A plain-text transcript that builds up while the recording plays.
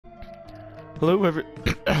Hello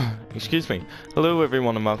excuse me. Hello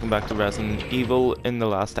everyone and welcome back to Resident Evil. In the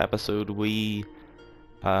last episode we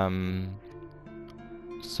um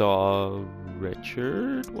saw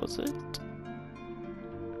Richard, was it?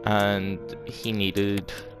 And he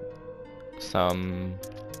needed some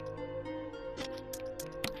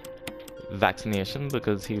vaccination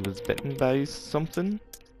because he was bitten by something.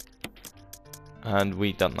 And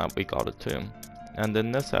we done that, we got it to him. And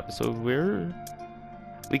in this episode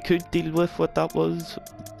we could deal with what that was,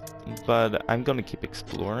 but I'm gonna keep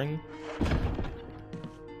exploring.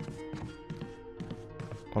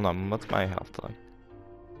 Hold on, what's my health like?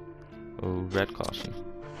 Oh, red caution.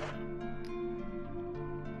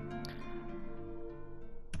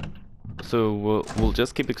 So we'll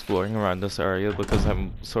just keep exploring around this area because I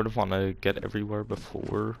sort of want to get everywhere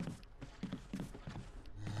before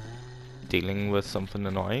dealing with something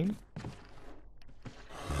annoying.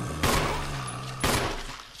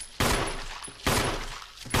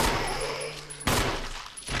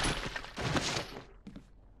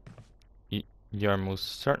 You're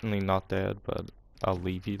most certainly not dead, but I'll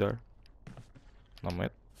leave you there. No,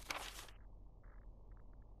 wait.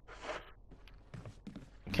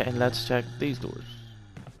 Okay, let's check these doors.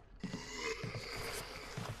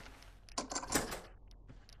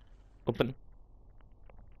 Open.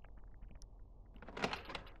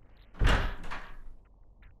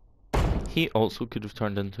 He also could have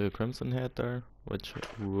turned into a Crimson Head there, which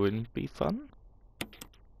wouldn't be fun.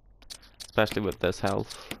 Especially with this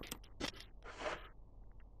health.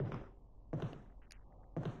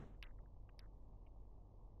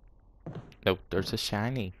 Nope, there's a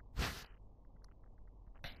shiny.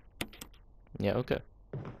 Yeah, okay.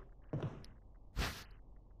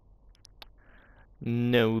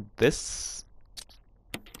 No, this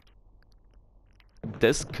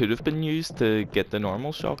could have been used to get the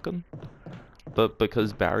normal shotgun, but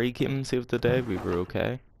because Barry came and saved the day, we were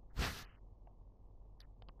okay.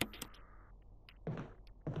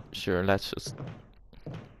 Sure, let's just...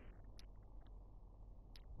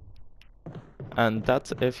 And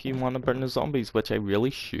that's if you want to burn the zombies, which I really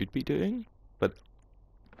should be doing, but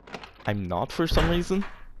I'm not for some reason.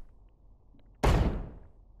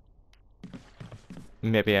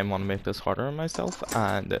 Maybe I want to make this harder on myself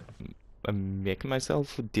and make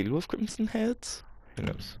myself deal with Crimson Heads? Who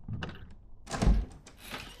knows?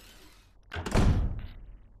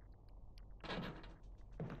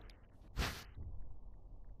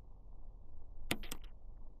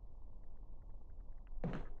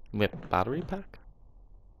 With battery pack?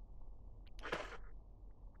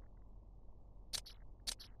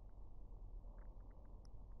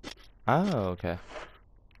 Oh, okay.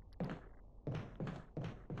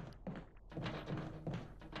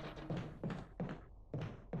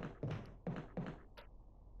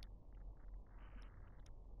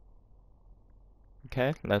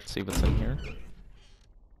 Okay, let's see what's in here.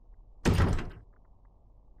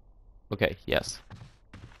 Okay, yes.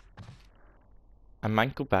 I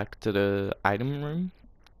might go back to the item room.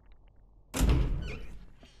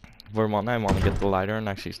 For one, I want to get the lighter and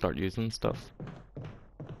actually start using stuff.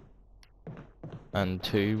 And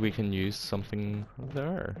two, we can use something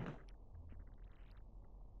there.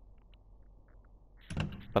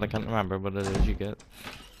 But I can't remember what it is you get.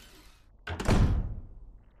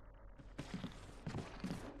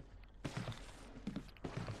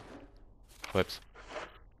 Whoops.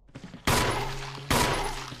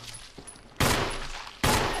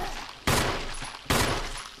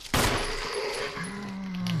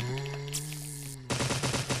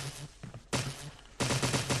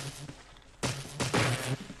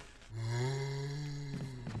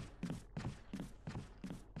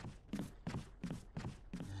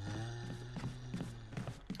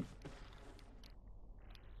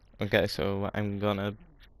 Okay, so I'm gonna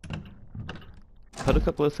put a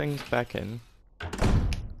couple of things back in.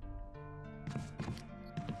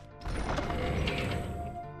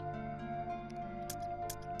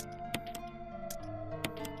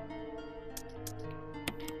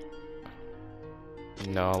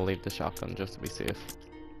 No, I'll leave the shotgun just to be safe.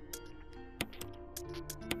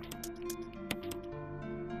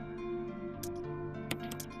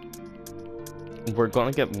 We're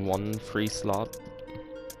gonna get one free slot.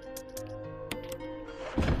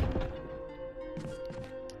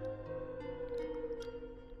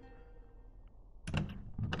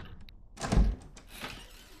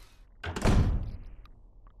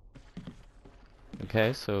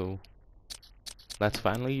 Okay, so let's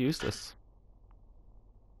finally use this.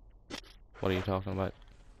 What are you talking about?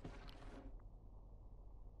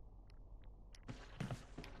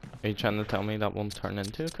 Are you trying to tell me that won't turn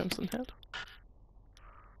into a Crimson Head?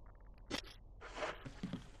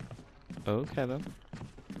 Okay then.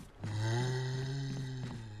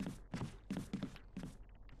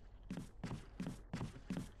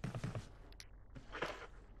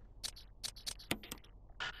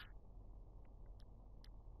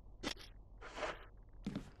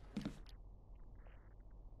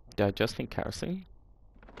 Do I just need kerosene?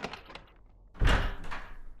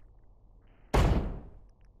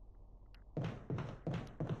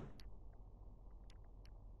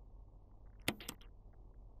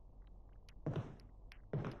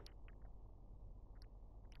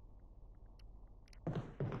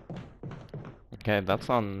 Okay, that's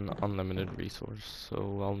on unlimited resource,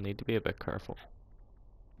 so I'll need to be a bit careful.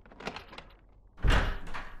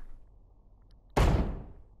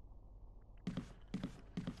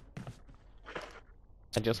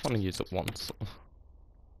 I just want to use it once.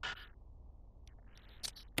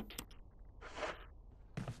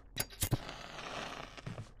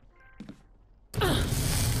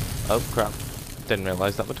 Oh crap, didn't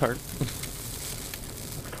realize that would hurt.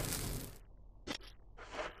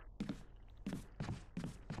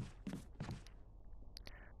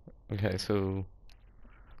 Okay, so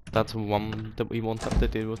that's one that we won't have to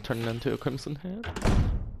deal with turning into a crimson head.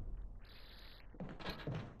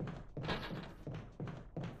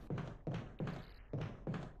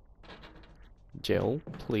 Jill,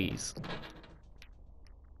 please.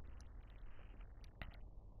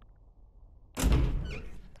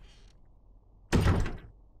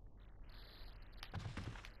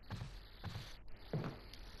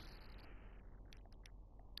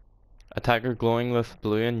 A tiger glowing with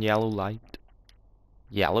blue and yellow light.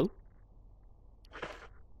 Yellow?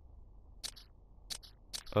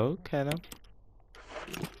 Okay then.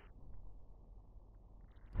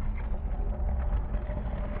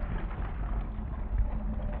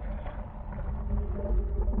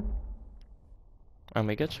 And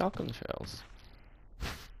we get shotgun shells.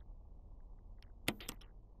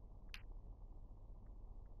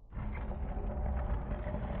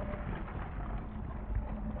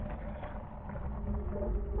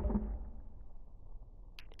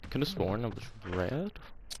 Could have sworn it was red.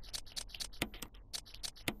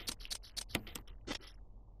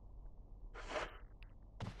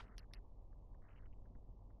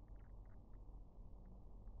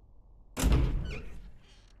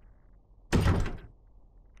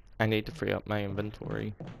 I need to free up my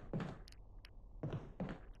inventory.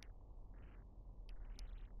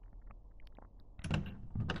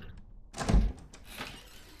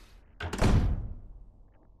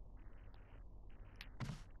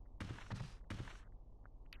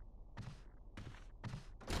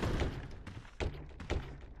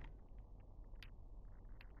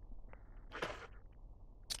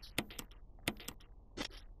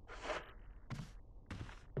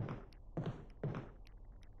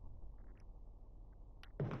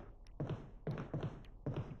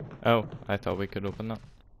 Oh, I thought we could open that.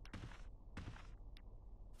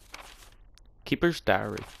 Keeper's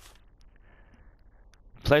Diary.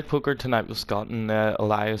 Played poker tonight with Scott and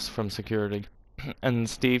Elias from security. And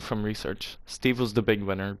Steve from research. Steve was the big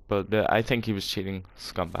winner, but I think he was cheating.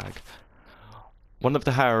 Scumbag. One of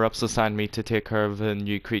the higher-ups assigned me to take care of a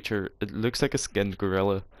new creature. It looks like a skinned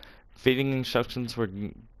gorilla. Feeding instructions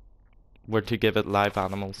were to give it live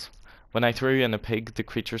animals. When I threw in a pig, the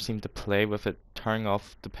creature seemed to play with it, tearing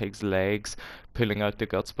off the pig's legs, pulling out the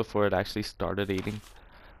guts before it actually started eating.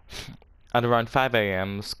 At around 5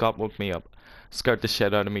 AM, Scott woke me up, scared the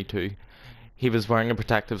shit out of me too. He was wearing a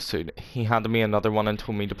protective suit. He handed me another one and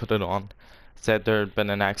told me to put it on. Said there had been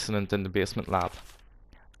an accident in the basement lab.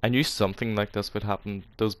 I knew something like this would happen.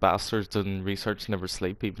 Those bastards in research never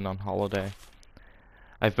sleep, even on holiday.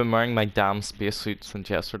 I've been wearing my damn spacesuit since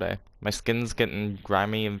yesterday. My skin's getting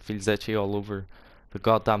grimy and feels itchy all over. The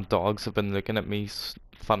goddamn dogs have been looking at me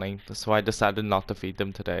funny, so I decided not to feed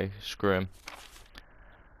them today. Screw 'em.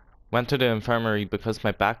 Went to the infirmary because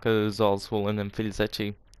my back is all swollen and feels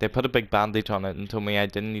itchy. They put a big bandage on it and told me I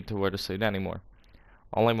didn't need to wear the suit anymore.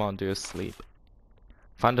 All I want to do is sleep.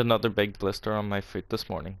 Found another big blister on my foot this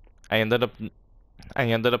morning. I ended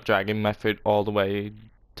up dragging my foot all the way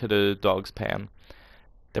to the dog's pen.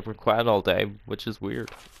 They were quiet all day, which is weird.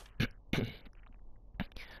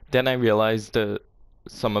 Then I realized that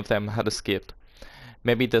some of them had escaped.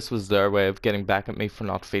 Maybe this was their way of getting back at me for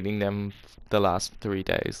not feeding them the last 3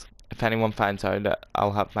 days. If anyone finds out,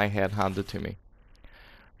 I'll have my head handed to me.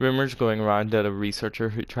 Rumors going around that a researcher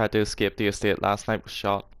who tried to escape the estate last night was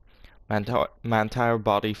shot. My entire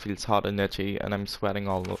body feels hot and itchy, and I'm sweating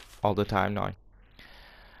all the time now.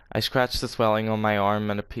 I scratched the swelling on my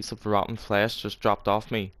arm and a piece of rotten flesh just dropped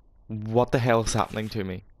off me. What the hell is happening to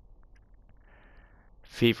me?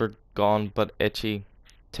 Fever gone but itchy.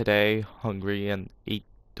 today hungry and eat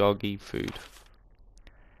doggy food.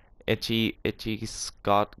 Itchy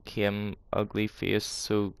Scott came ugly face,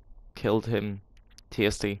 so killed him.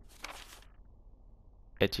 Tasty.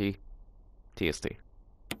 Itchy. Tasty.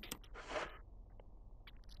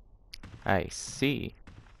 I see.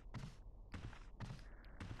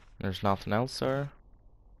 There's nothing else, sir.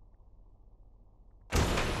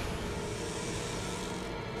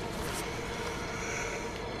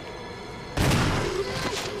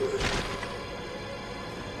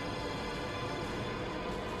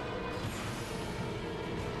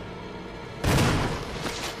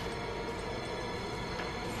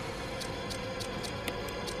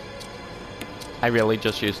 I really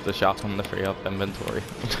just used the shotgun to free up inventory.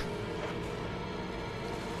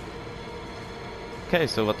 Okay,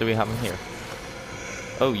 so what do we have in here?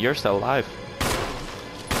 Oh, you're still alive.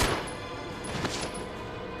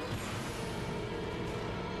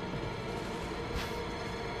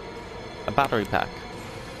 A battery pack.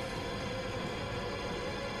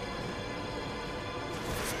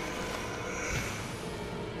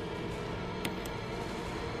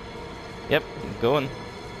 Yep, going.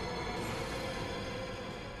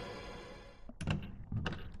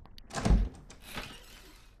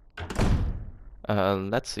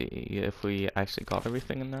 Let's see if we actually got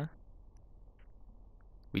everything in there.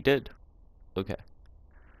 We did. Okay.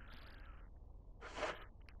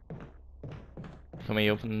 Can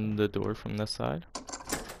we open the door from this side?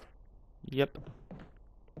 Yep.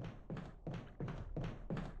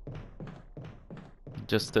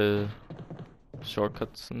 Just the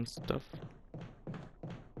shortcuts and stuff.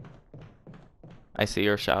 I see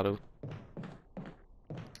your shadow.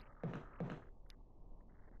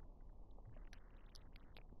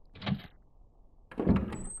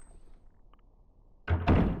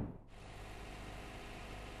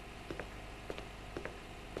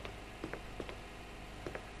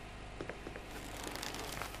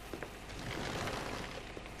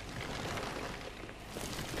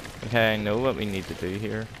 Okay, I know what we need to do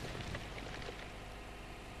here.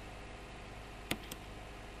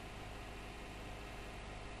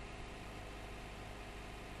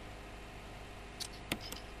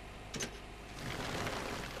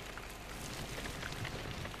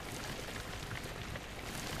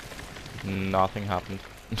 Nothing happened.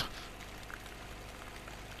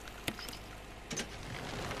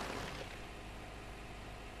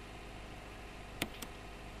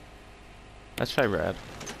 Let's try red.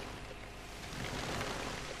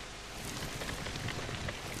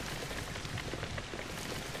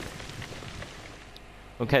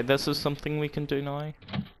 Okay, this is something we can do now,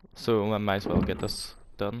 so I might as well get this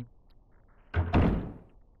done.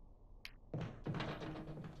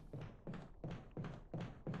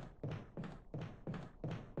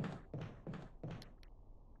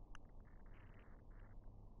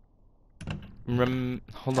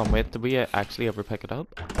 Hold on, wait, did we actually ever pick it up?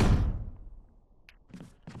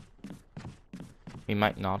 We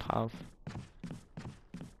might not have.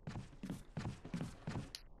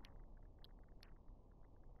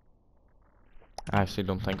 I actually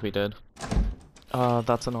don't think we did.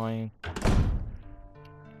 That's annoying.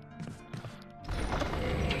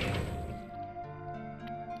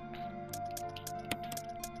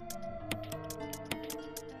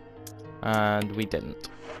 And we didn't.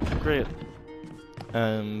 Great.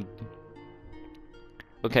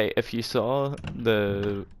 Okay, if you saw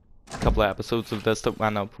the couple of episodes of this that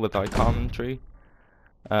went up without commentary,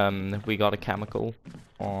 we got a chemical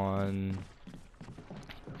on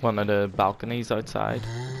one of the balconies outside,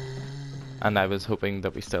 and I was hoping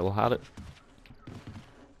that we still had it.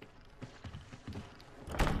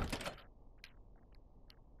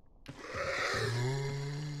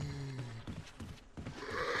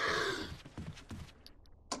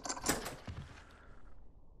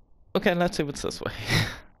 Okay, let's see what's this way.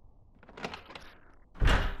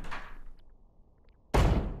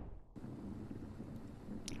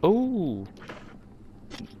 Oh,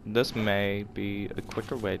 this may be a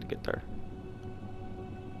quicker way to get there.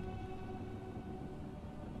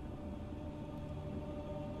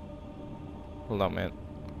 Hold on, man.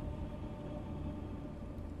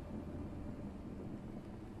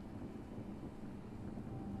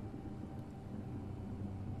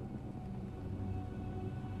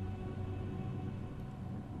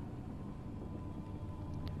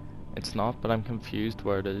 It's not, but I'm confused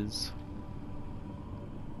where it is.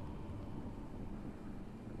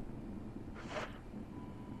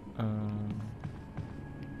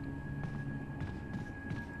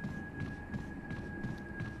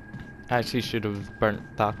 I actually should have burnt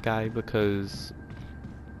that guy because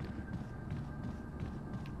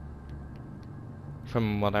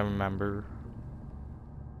from what I remember,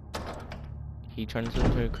 he turns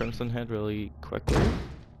into a Crimson Head really quickly.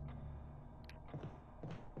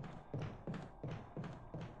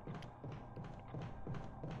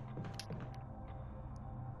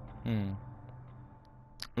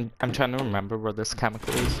 I'm trying to remember where this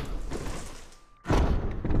chemical is.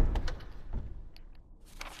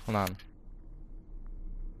 Hold on.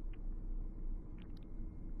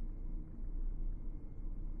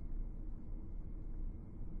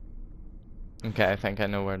 Okay, I think I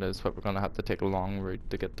know where it is, but we're gonna have to take a long route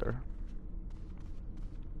to get there.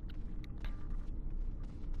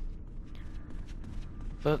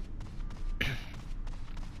 But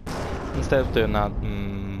instead of doing that,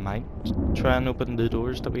 might try and open the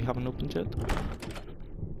doors that we haven't opened yet.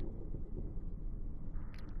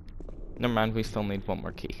 Never mind, we still need one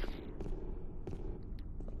more key.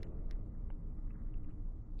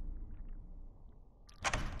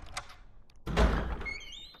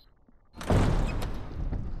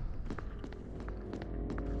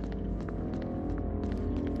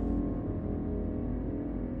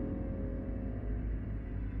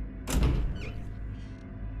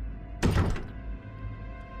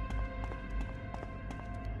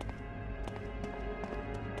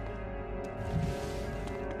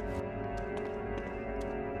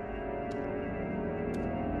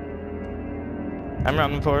 I'm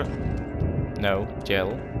running for it. No,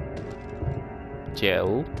 Jill.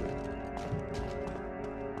 Jill.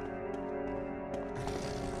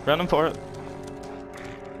 Running for it.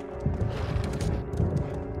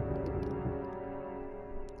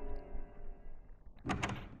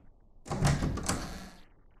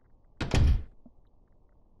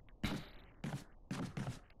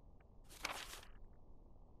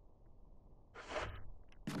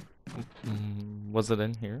 Was it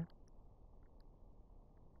in here?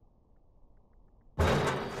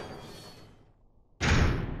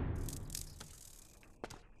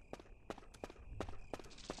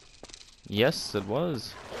 Yes, it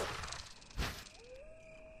was.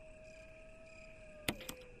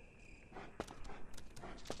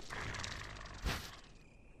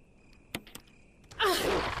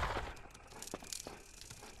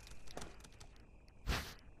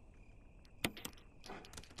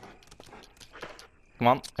 Come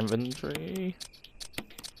on, inventory.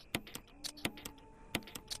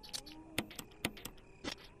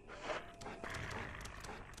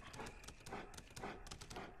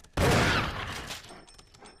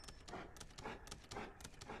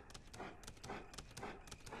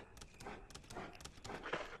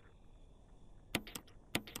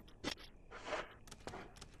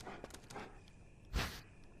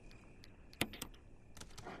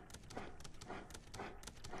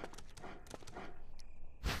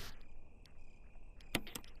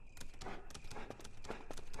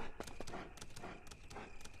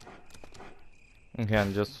 Okay,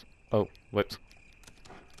 and just... Oh, whoops.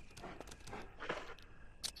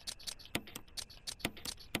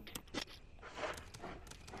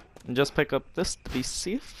 And just pick up this to be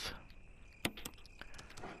safe.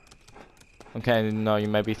 Okay, now you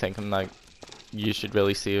may be thinking like, you should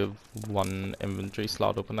really save one inventory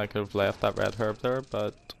slot open. I could have left that red herb there,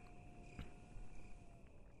 but...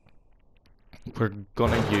 we're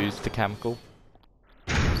gonna use the chemical,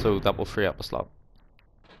 so that will free up a slot.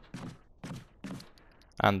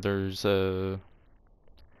 And there's a...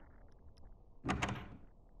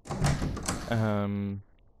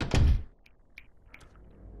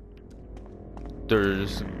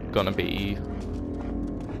 there's gonna be...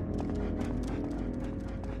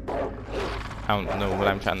 I don't know what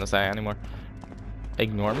I'm trying to say anymore.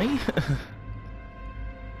 Ignore me?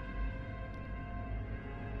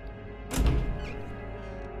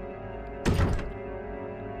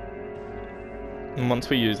 And once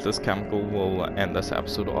we use this chemical, we'll end this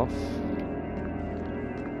episode off.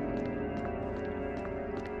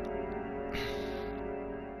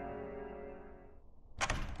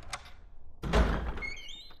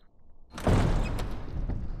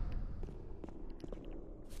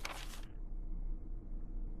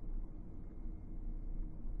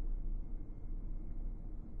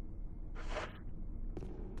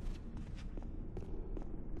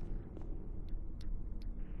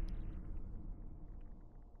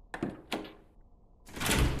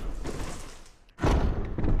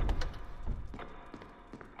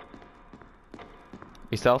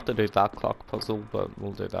 We still have to do that clock puzzle, but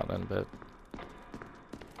we'll do that in a bit.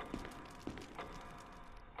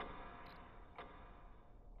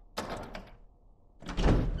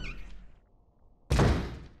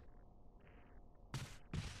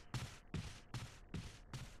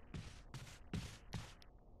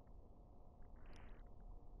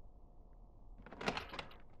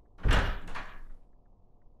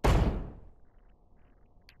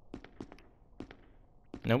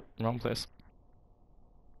 Nope, wrong place.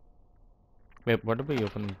 Wait, what did we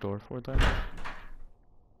open the door for then?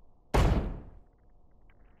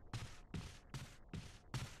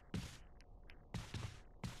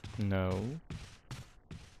 No.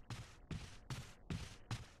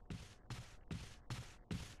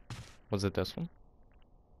 Was it this one?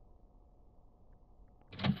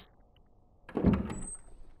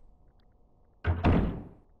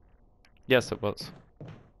 Yes, it was.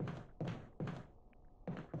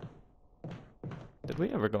 Did we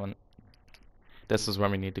ever go in? This is where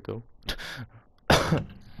we need to go.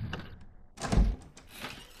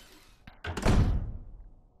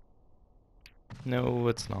 No,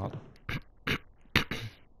 it's not.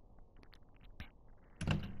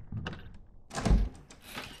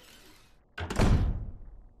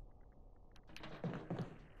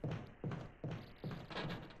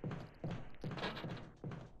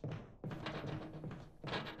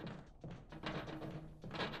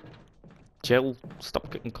 Jill,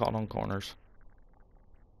 stop getting caught on corners.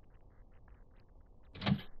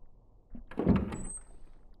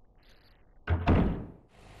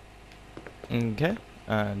 Okay,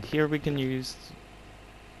 and here we can use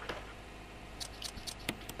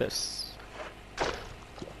this.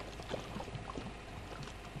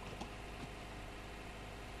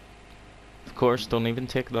 Of course, don't even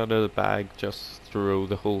take it out of the bag, just throw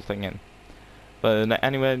the whole thing in. But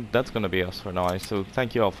anyway, that's gonna be us for now, so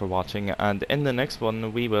thank you all for watching, and in the next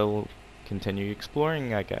one we will continue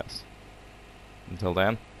exploring, I guess. Until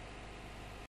then.